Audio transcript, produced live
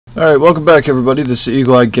Alright, welcome back everybody. This is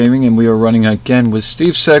Eagle Eye Gaming and we are running again with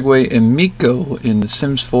Steve Segway and Miko in The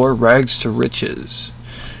Sims 4 Rags to Riches.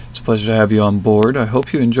 It's a pleasure to have you on board. I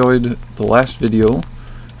hope you enjoyed the last video.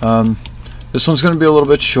 This one's going to be a little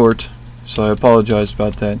bit short, so I apologize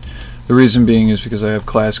about that. The reason being is because I have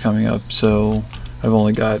class coming up, so I've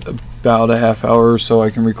only got about a half hour or so I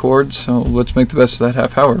can record, so let's make the best of that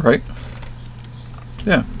half hour, right?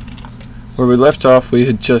 Yeah. Where we left off, we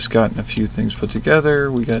had just gotten a few things put together.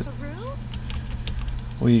 We got,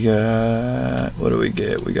 what do we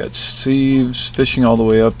get? We got Steve's fishing all the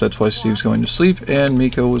way up. That's why Steve's going to sleep. And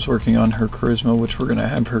Miko was working on her charisma, which we're going to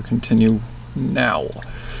have her continue now.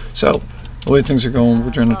 So, the way things are going,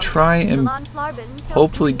 we're going to try and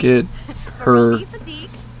hopefully get her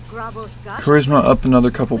charisma up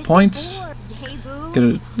another couple points. Get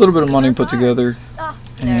a little bit of money put together.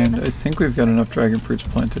 And I think we've got enough dragon fruits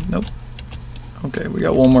planted. Nope. Okay, we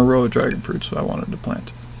got one more row of dragon fruits, so I wanted to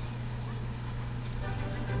plant.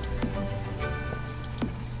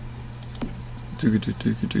 I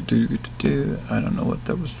don't know what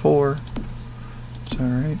that was for. It's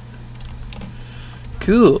alright.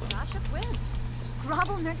 Cool.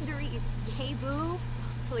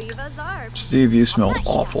 Steve, you smell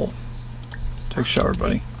awful. Take a shower,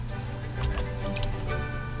 buddy.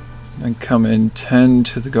 And come and tend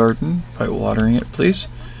to the garden by watering it, please.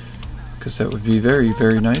 Because that would be very,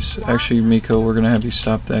 very nice. Actually, Miko, we're going to have you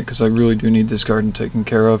stop that because I really do need this garden taken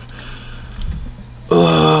care of.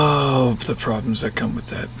 Oh, the problems that come with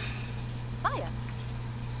that.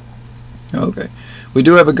 Okay. We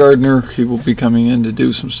do have a gardener. He will be coming in to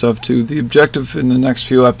do some stuff too. The objective in the next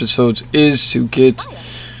few episodes is to get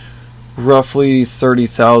roughly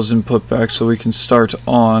 30,000 put back so we can start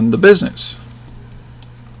on the business.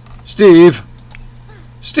 Steve!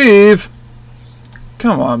 Steve!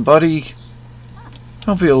 Come on, buddy.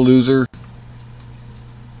 Don't be a loser.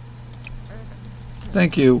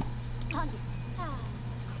 Thank you.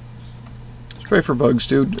 Spray for bugs,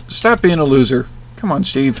 dude. Stop being a loser. Come on,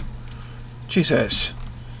 Steve. Jesus.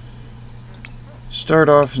 Start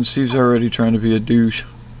off and Steve's already trying to be a douche.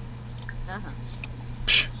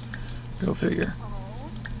 Psh. Go figure.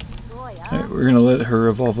 Alright, we're gonna let her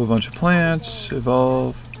evolve a bunch of plants.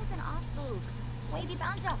 Evolve.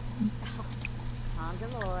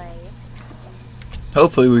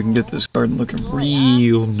 Hopefully we can get this garden looking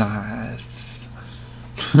real nice.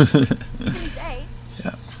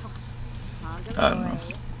 Yeah. I don't know.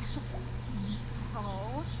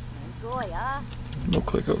 We'll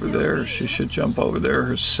click over there. She should jump over there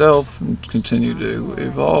herself and continue to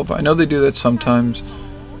evolve. I know they do that sometimes.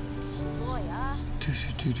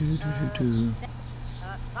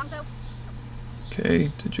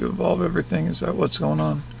 Okay, did you evolve everything? Is that what's going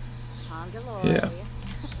on? Yeah.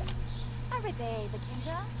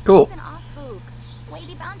 Cool.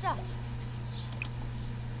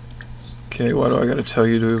 Okay, why do I gotta tell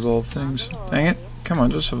you to evolve things? Dang it. Come on,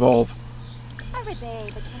 just evolve.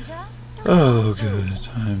 Oh, good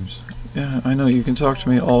times. Yeah, I know you can talk to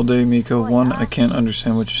me all day, Miko. One, I can't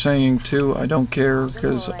understand what you're saying. Two, I don't care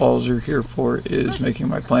because all you're here for is making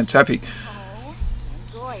my plants happy.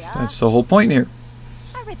 That's the whole point here.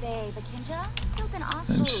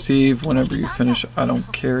 And Steve, whenever you finish, I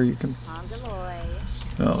don't care. You can...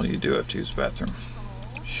 Well, you do have to use the bathroom.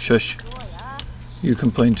 Shush. You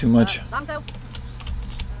complain too much.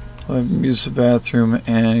 I'll use the bathroom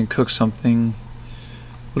and cook something.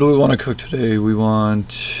 What do we want to cook today? We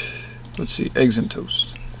want... Let's see, eggs and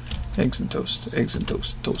toast. Eggs and toast. Eggs and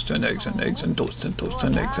toast. Toast and eggs and eggs and toast and toast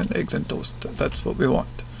and eggs and eggs and toast. That's what we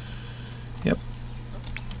want. Yep.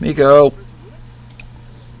 Miko!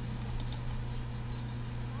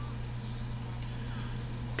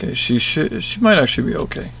 Okay, she might actually be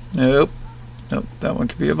okay. Nope. Nope, that one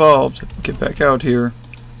could be evolved. Get back out here.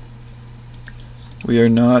 We are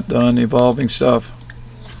not done evolving stuff.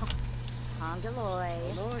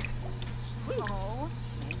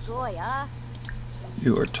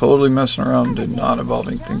 You are totally messing around and not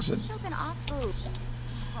evolving things that...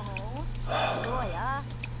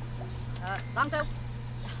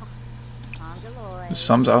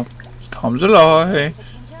 Samza. Kamzaloi.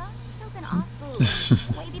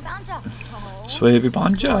 Swavy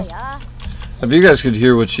Banja. If you guys could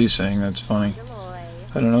hear what she's saying, that's funny.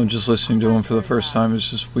 I don't know, just listening to him for the first time is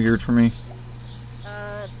just weird for me.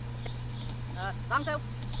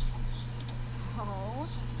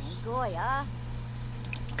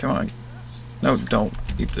 Come on. No, don't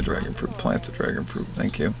eat the dragon fruit. Plant the dragon fruit.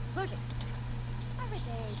 Thank you.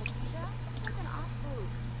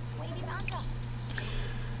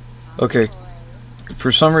 Okay.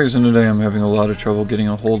 For some reason today I'm having a lot of trouble getting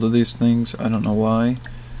a hold of these things. I don't know why.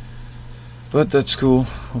 But that's cool.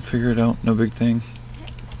 We'll figure it out. No big thing.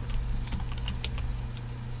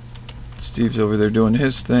 Steve's over there doing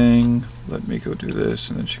his thing. Let Miko do this,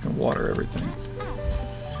 and then she can water everything.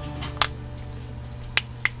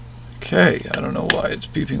 Okay, I don't know why it's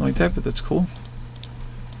beeping like that, but that's cool.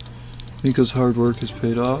 Miko's hard work has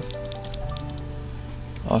paid off.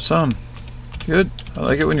 Awesome. Good. I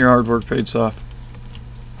like it when your hard work pays off.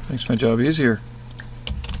 Makes my job easier.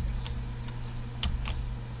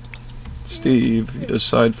 Steve,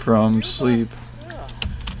 aside from sleep,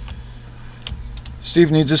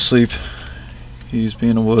 Steve needs his sleep. He's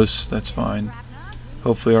being a wuss. That's fine.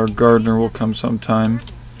 Hopefully our gardener will come sometime.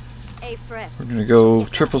 We're going to go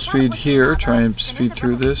triple speed here. Try and speed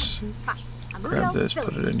through this. Grab this,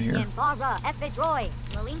 put it in here.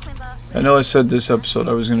 I know I said this episode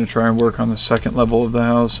I was going to try and work on the second level of the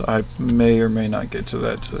house. I may or may not get to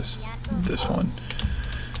that this one.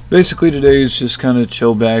 Basically today is just kind of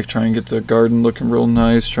chill back, try and get the garden looking real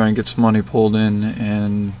nice, try and get some money pulled in,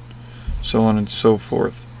 and so on and so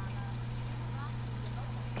forth.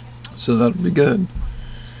 So that'll be good.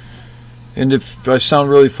 And if I sound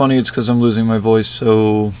really funny, it's because I'm losing my voice,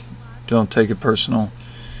 so don't take it personal.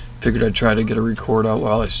 Figured I'd try to get a record out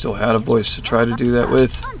while I still had a voice to try to do that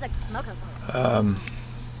with.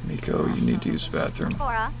 Miko, you need to use the bathroom.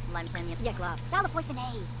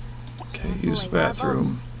 Okay, use the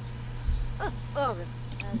bathroom.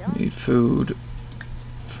 Need food.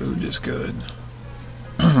 Food is good.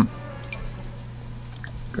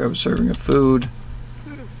 Grab a serving of food.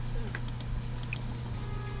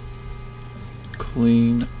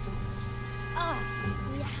 Clean.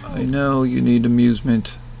 I know you need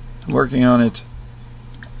amusement. I'm working on it.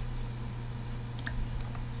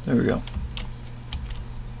 There we go.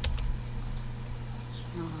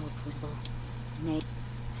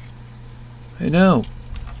 I know.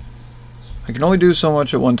 I can only do so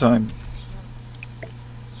much at one time.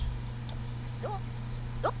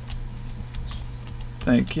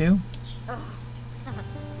 Thank you.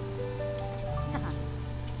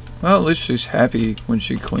 Well, at least she's happy when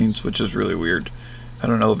she cleans, which is really weird. I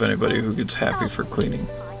don't know of anybody who gets happy for cleaning.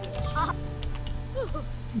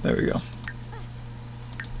 There we go.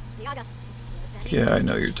 Yeah, I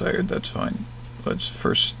know you're tired. That's fine. Let's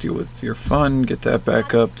first deal with your fun, get that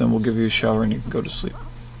back up, then we'll give you a shower and you can go to sleep.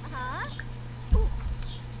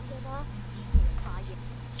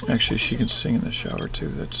 Actually, she can sing in the shower too.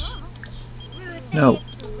 That's... No.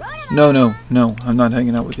 No, no, no. I'm not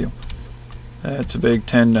hanging out with you. That's a big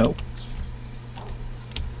 10 no.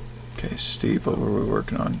 Okay, Steve, what were we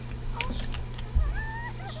working on?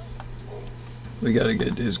 We gotta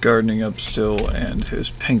get his gardening up still and his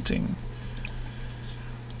painting.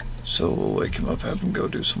 So we'll wake him up, have him go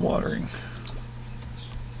do some watering.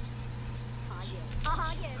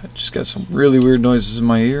 I just got some really weird noises in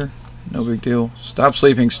my ear. No big deal. Stop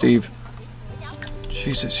sleeping, Steve.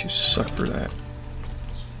 Jesus, you suck for that.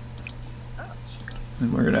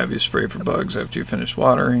 And we're gonna have you spray for bugs after you finish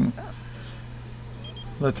watering.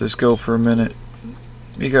 Let this go for a minute.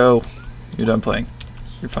 Miko, you're done playing.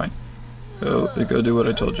 You're fine. Go do what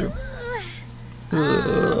I told you.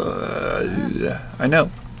 I know.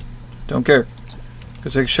 Don't care. Go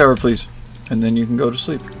take a shower, please. And then you can go to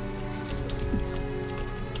sleep.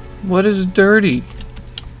 What is dirty?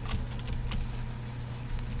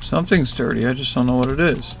 Something's dirty. I just don't know what it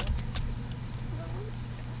is.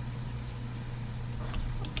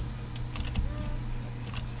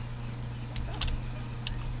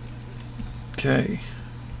 Okay.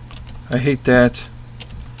 I hate that.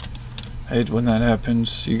 I hate when that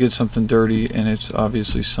happens. You get something dirty and it's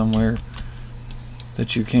obviously somewhere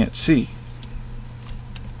that you can't see.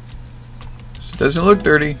 So it doesn't look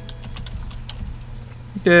dirty.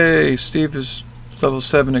 Yay, Steve is level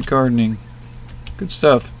 7 at gardening. Good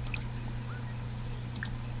stuff.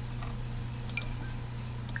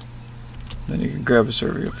 Then you can grab a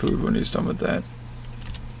serving of food when he's done with that.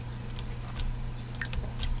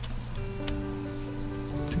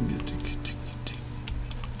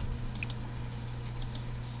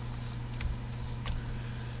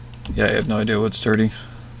 Yeah, I have no idea what's dirty.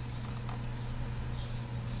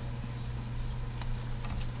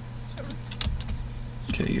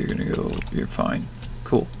 Okay, you're gonna go, you're fine.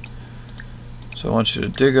 Cool. So I want you to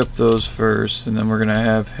dig up those first, and then we're gonna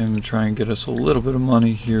have him try and get us a little bit of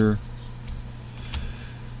money here.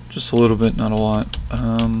 Just a little bit, not a lot.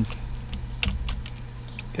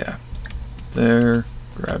 Yeah. There.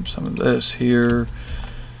 Grab some of this here.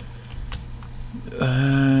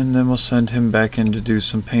 And then we'll send him back in to do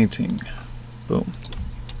some painting. Boom.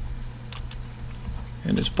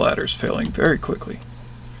 And his bladder's failing very quickly.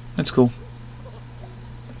 That's cool.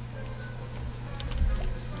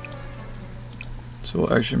 So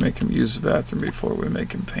we'll actually make him use the bathroom before we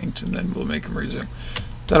make him paint, and then we'll make him resume.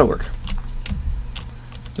 That'll work.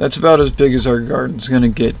 That's about as big as our garden's going to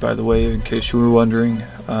get, by the way, in case you were wondering.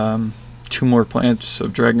 2 more plants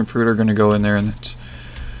of dragon fruit are going to go in there, and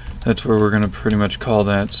that's where we're going to pretty much call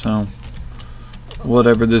that. So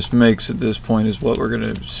whatever this makes at this point is what we're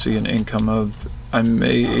going to see an income of. I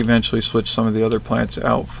may eventually switch some of the other plants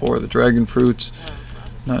out for the dragon fruits.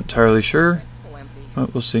 Not entirely sure,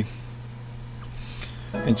 but we'll see.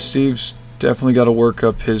 And Steve's definitely got to work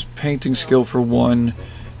up his painting skill for one,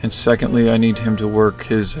 and secondly, I need him to work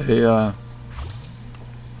his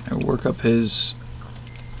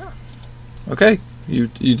Okay, you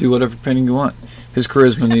do whatever painting you want. His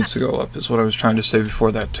charisma needs to go up, is what I was trying to say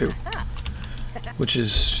before that too. Which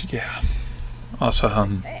is, yeah,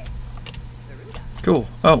 awesome. Cool.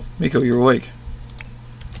 Oh, Miko, you're awake.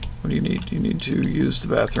 What do you need? You need to use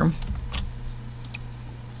the bathroom.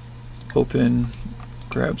 Open,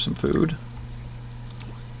 grab some food.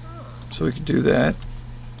 So we can do that.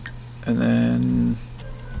 And then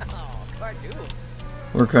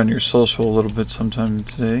work on your social a little bit sometime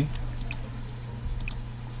today.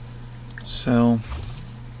 So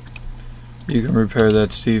you can repair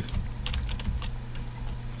that, Steve.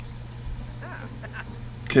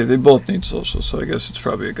 Okay, they both need social, so I guess it's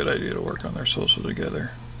probably a good idea to work on their social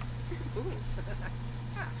together.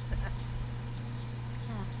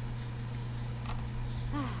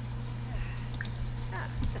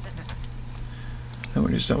 And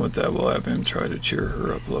when he's done with that, we'll have him try to cheer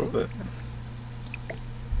her up a little bit.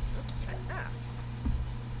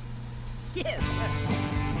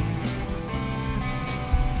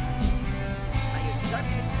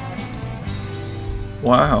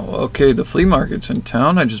 Wow, okay, the flea market's in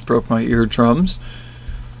town. I just broke my eardrums.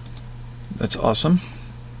 That's awesome.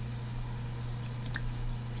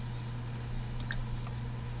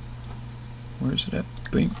 Where's it at?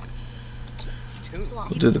 Bing.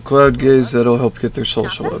 We'll do the cloud gaze. That'll help get their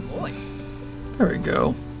social up. There we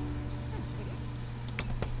go.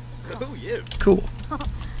 Cool.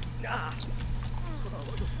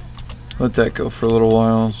 Let that go for a little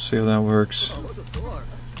while. See how that works.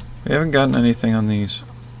 We haven't gotten anything on these.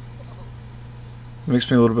 It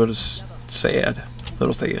makes me a little bit sad. A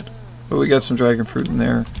little sad. But we got some dragon fruit in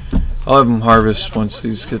there. I'll have them harvest once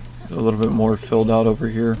these get a little bit more filled out over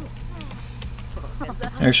here.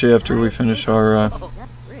 Actually, after we finish our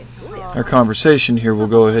conversation here, we'll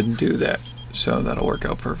go ahead and do that. So that'll work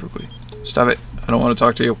out perfectly. Stop it. I don't want to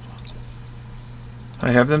talk to you.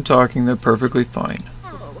 I have them talking. They're perfectly fine.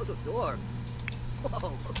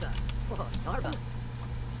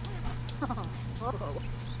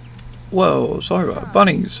 Whoa, sorry about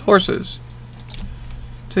bunnies, horses.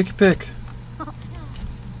 Take your pick.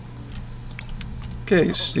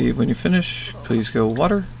 Okay, Steve, when you finish, please go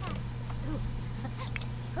water.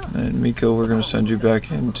 And Miko, we're going to send you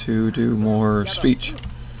back in to do more speech.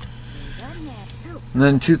 And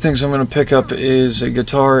then 2 things I'm going to pick up is a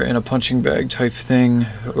guitar and a punching bag type thing,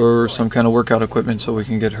 or some kind of workout equipment so we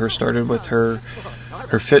can get her started with her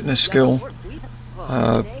fitness skill.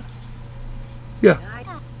 Yeah.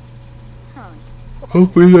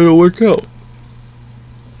 Hopefully that'll work out.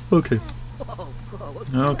 Okay.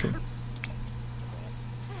 Okay.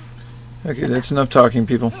 Okay, that's enough talking,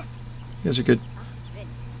 people. You guys are good.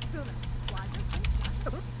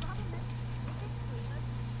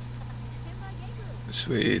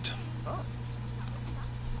 Sweet.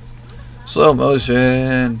 Slow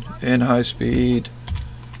motion and high speed.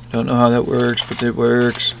 Don't know how that works, but it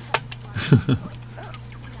works.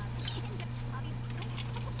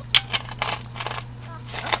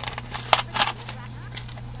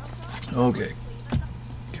 Okay.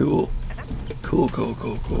 Cool.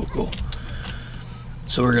 Cool.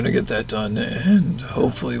 So we're gonna get that done, and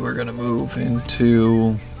hopefully we're gonna move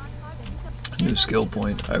into a new skill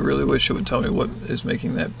point. I really wish it would tell me what is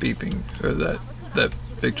making that beeping or that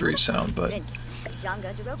victory sound, but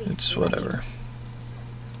it's whatever.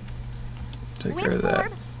 Take care of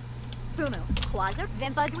that.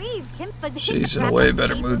 She's in a way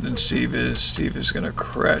better mood than Steve is. Steve is gonna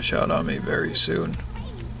crash out on me very soon.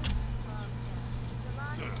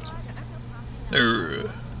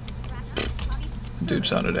 Dude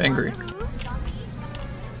sounded angry.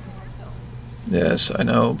 Yes, I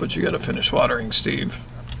know, but you gotta finish watering, Steve.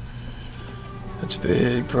 That's a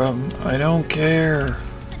big problem. I don't care.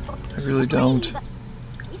 I really don't.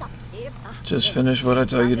 Just finish what I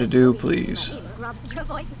tell you to do, please.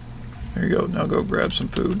 There you go. Now go grab some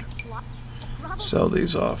food. Sell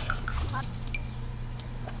these off.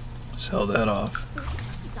 Sell that off.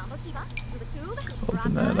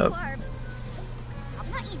 Open that up.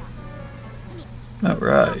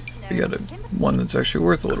 Alright. we got one that's actually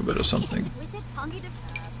worth a little bit of something.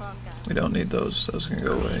 We don't need those. Those can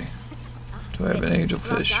go away. Do I have an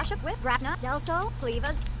angelfish?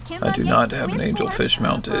 I do not have an angelfish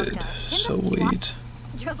mounted. Sweet.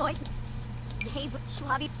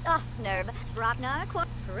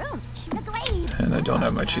 And I don't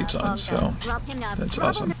have my cheats on, so that's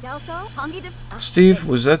awesome. Steve,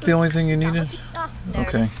 was that the only thing you needed?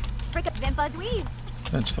 Okay.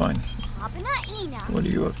 That's fine. What are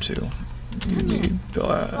you up to? You need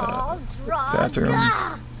bathroom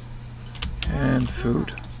and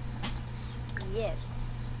food.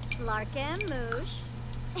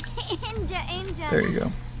 There you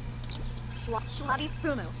go.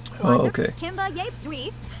 Oh, okay.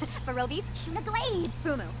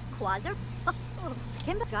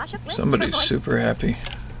 Somebody's super happy.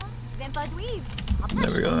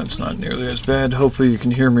 There we go, that's not nearly as bad. Hopefully you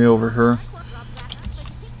can hear me over her.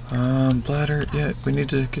 Bladder, yeah, we need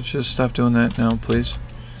to get you to stop doing that now, please.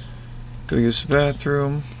 Go use the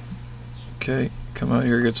bathroom. Okay, come out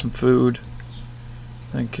here, get some food.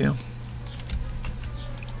 Thank you.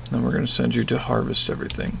 Then we're going to send you to harvest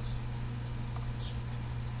everything.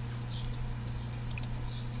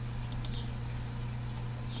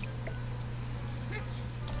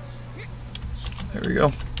 There we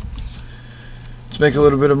go. Let's make a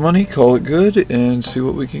little bit of money, call it good, and see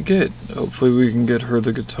what we can get. Hopefully we can get her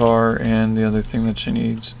the guitar and the other thing that she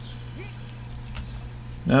needs.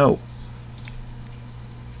 No.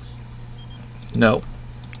 No.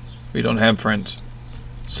 We don't have friends.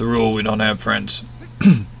 It's the rule, we don't have friends.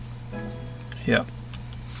 Yeah.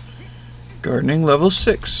 Gardening level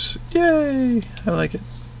 6. Yay! I like it.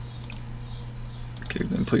 Okay,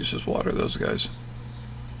 then please just water those guys.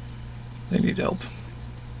 They need help.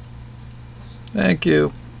 Thank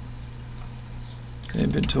you.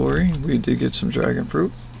 Inventory. We did get some dragon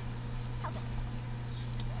fruit.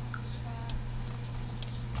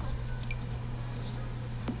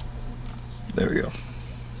 There we go.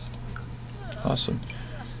 Awesome.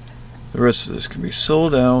 The rest of this can be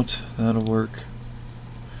sold out. That'll work.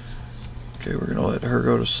 Okay, we're gonna let her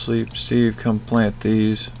go to sleep. Steve, come plant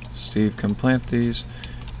these. Steve, come plant these.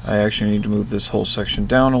 I actually need to move this whole section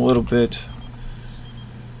down a little bit.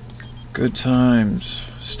 Good times.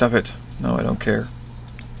 Stop it. No, I don't care.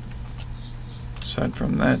 Aside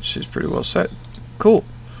from that, she's pretty well set. Cool.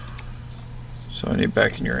 So I need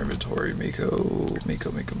back in your inventory, Miko.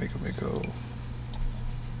 Miko.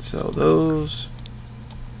 Sell those.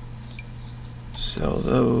 Sell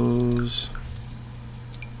those.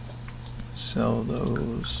 Sell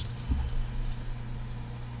those.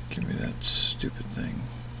 Give me that stupid thing.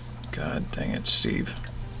 God dang it, Steve.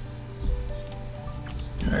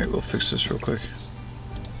 Alright, we'll fix this real quick.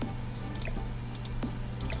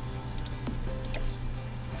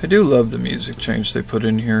 I do love the music change they put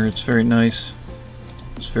in here. It's very nice.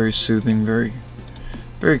 It's very soothing, very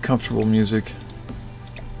comfortable music.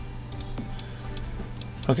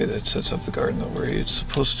 Okay, that sets up the garden the way it's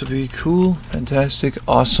supposed to be. Cool, fantastic,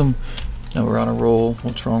 awesome. Now we're on a roll.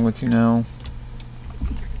 What's wrong with you now?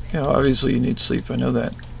 Yeah, obviously you need sleep, I know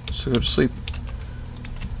that. So go to sleep.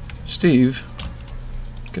 Steve,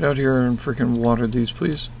 get out here and freaking water these,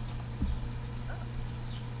 please.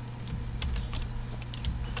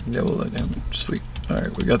 Yeah, we'll let him. Sweet.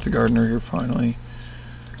 Alright, we got the gardener here finally.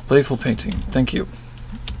 Playful painting. Thank you.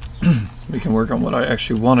 We can work on what I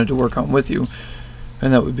actually wanted to work on with you,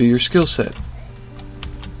 and that would be your skill set.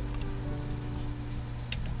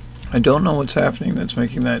 I don't know what's happening that's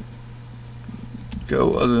making that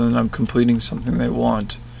go, other than I'm completing something they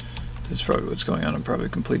want. That's probably what's going on. I'm probably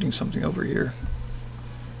completing something over here.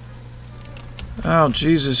 Oh,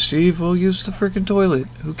 Jesus, Steve. We'll use the frickin' toilet.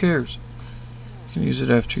 Who cares? You can use it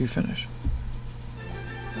after you finish.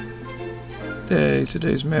 Yay,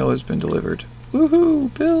 today's mail has been delivered.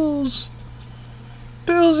 Woohoo! Bills!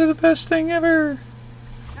 Bills are the best thing ever!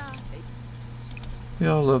 We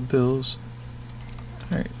all love bills.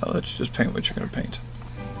 Alright, I'll let you just paint what you're going to paint.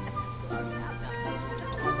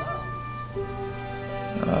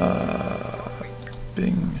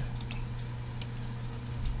 Bing.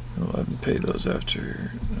 We'll have him pay those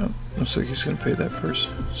after. No, looks like he's going to pay that first.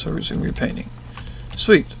 So he's going to be painting.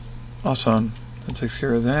 Sweet. Awesome. That takes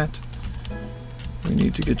care of that. We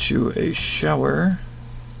need to get you a shower.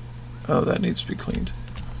 Oh, that needs to be cleaned.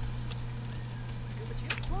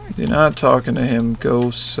 You're not talking to him. Go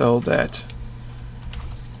sell that.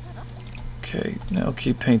 Okay, now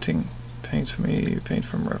keep painting. Paint me. Paint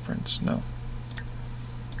from reference. No.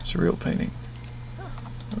 It's a real painting.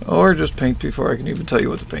 Or just paint before I can even tell you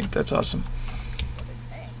what to paint. That's awesome.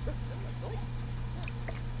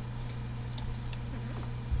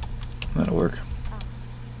 That'll work.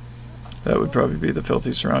 That would probably be the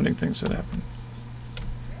filthy surrounding things that happen.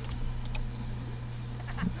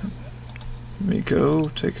 Miko,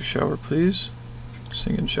 take a shower, please.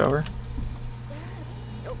 Sing and shower.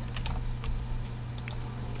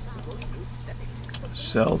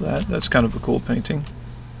 Sell that. That's kind of a cool painting.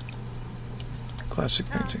 Classic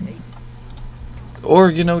painting.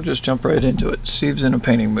 Or, you know, just jump right into it. Steve's in a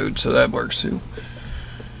painting mood, so that works too.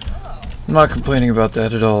 I'm not complaining about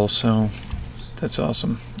that at all, so that's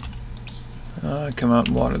awesome. Come out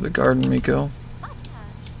and water the garden, Miko.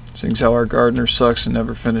 Seeing how our gardener sucks and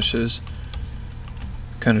never finishes.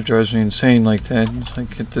 Kind of drives me insane like that. It's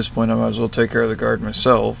like at this point I might as well take care of the garden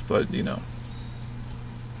myself, but you know.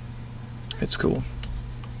 It's cool.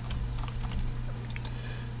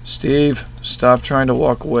 Steve, stop trying to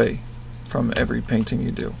walk away from every painting you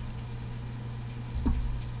do.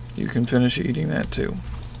 You can finish eating that too.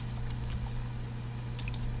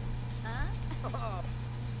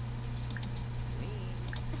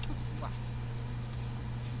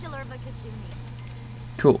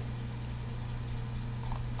 Cool.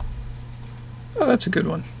 Oh, that's a good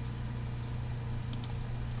one.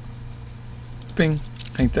 Bing.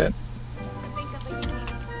 Paint that.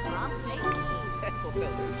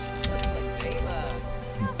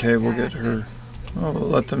 Okay, we'll get her. Oh, we'll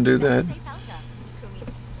let them do that.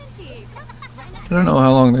 I don't know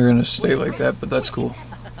how long they're going to stay like that, but that's cool.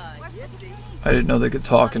 I didn't know they could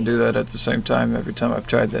talk and do that at the same time. Every time I've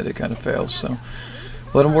tried that, it kind of fails. So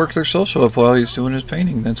let them work their social up while he's doing his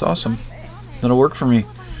painting. That's awesome. That'll work for me.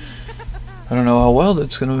 I don't know how well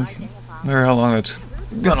that's going to, or how long it's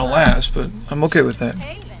going to last, but I'm okay with that.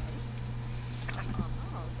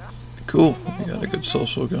 Cool. You got a good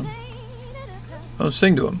social going. Oh,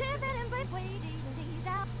 sing to him.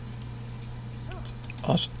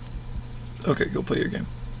 Awesome. Okay, go play your game.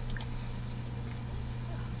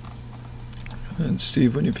 And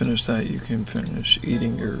Steve, when you finish that, you can finish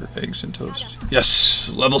eating your eggs and toast.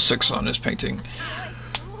 Yes! Level 6 on this painting.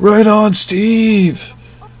 Right on, Steve!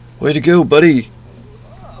 Way to go, buddy!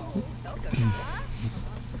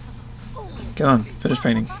 Come on, finish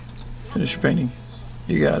painting. Finish your painting.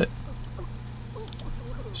 You got it.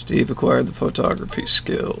 Steve acquired the photography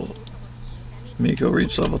skill. Miko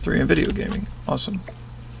reached level 3 in video gaming. Awesome.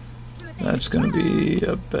 That's going to be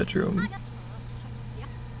a bedroom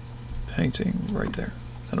painting right there.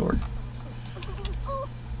 That'll work.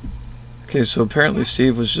 Okay, so apparently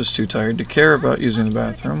Steve was just too tired to care about using the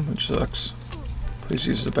bathroom, which sucks. Please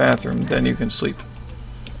use the bathroom, then you can sleep.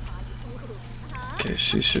 Okay,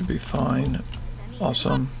 she should be fine.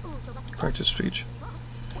 Awesome. Practice speech.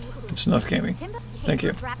 It's enough gaming. Thank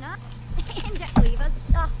you.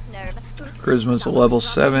 Charisma's a level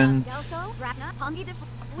 7.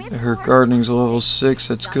 Her gardening's a level 6.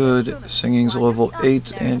 That's good. Singing's a level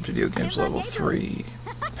 8. And video games level 3.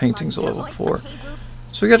 Painting's a level 4.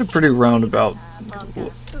 So we got a pretty roundabout,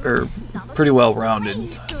 or pretty well-rounded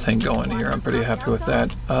thing going here. I'm pretty happy with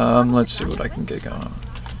that. Let's see what I can get going on.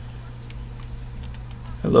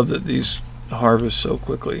 I love that these harvest so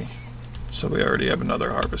quickly. So we already have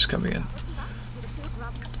another harvest coming in.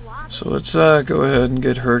 So let's go ahead and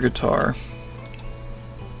get her guitar.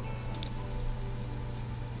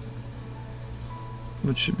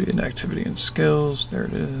 Which should be an activity and skills. There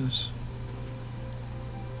it is.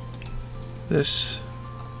 This.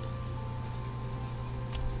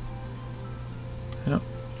 Yep.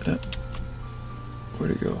 Yep.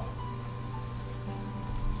 Where'd it go?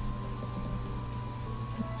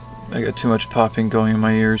 I got too much popping going in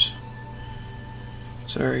my ears.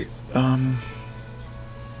 Sorry.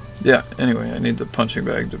 Yeah, anyway, I need the punching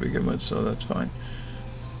bag to begin with, so that's fine.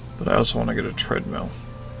 But I also want to get a treadmill.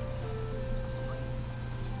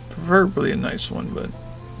 Preferably a nice one, but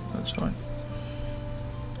that's fine.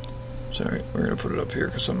 Sorry, we're going to put it up here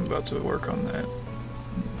because I'm about to work on that.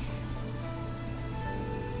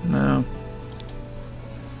 No.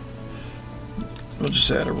 We'll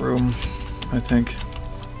just add a room, I think.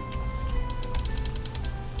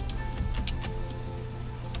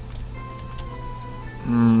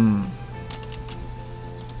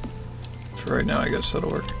 For right now, I guess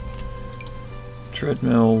that'll work.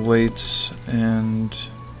 Treadmill, weights, and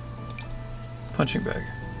punching bag.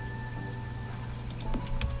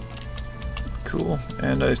 Cool.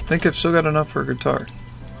 And I think I've still got enough for a guitar,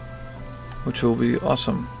 which will be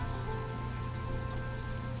awesome.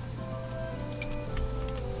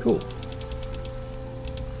 Cool.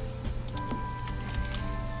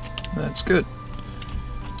 That's good.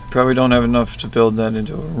 Probably don't have enough to build that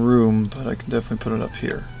into a room, but I can definitely put it up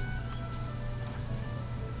here.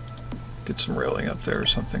 Get some railing up there or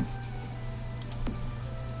something.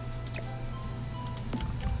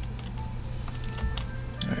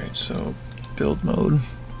 Alright, Alright, so build mode.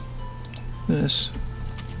 This.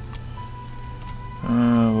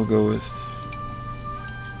 We'll go with...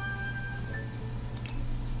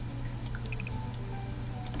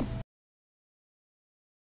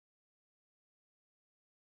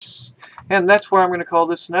 And that's where I'm going to call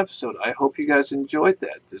this an episode. I hope you guys enjoyed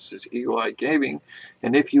that. This is Eagle Eye Gaming.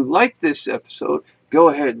 And if you like this episode, go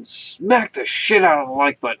ahead and smack the shit out of the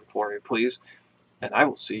like button for me, please. And I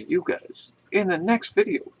will see you guys in the next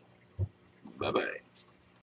video. Bye-bye.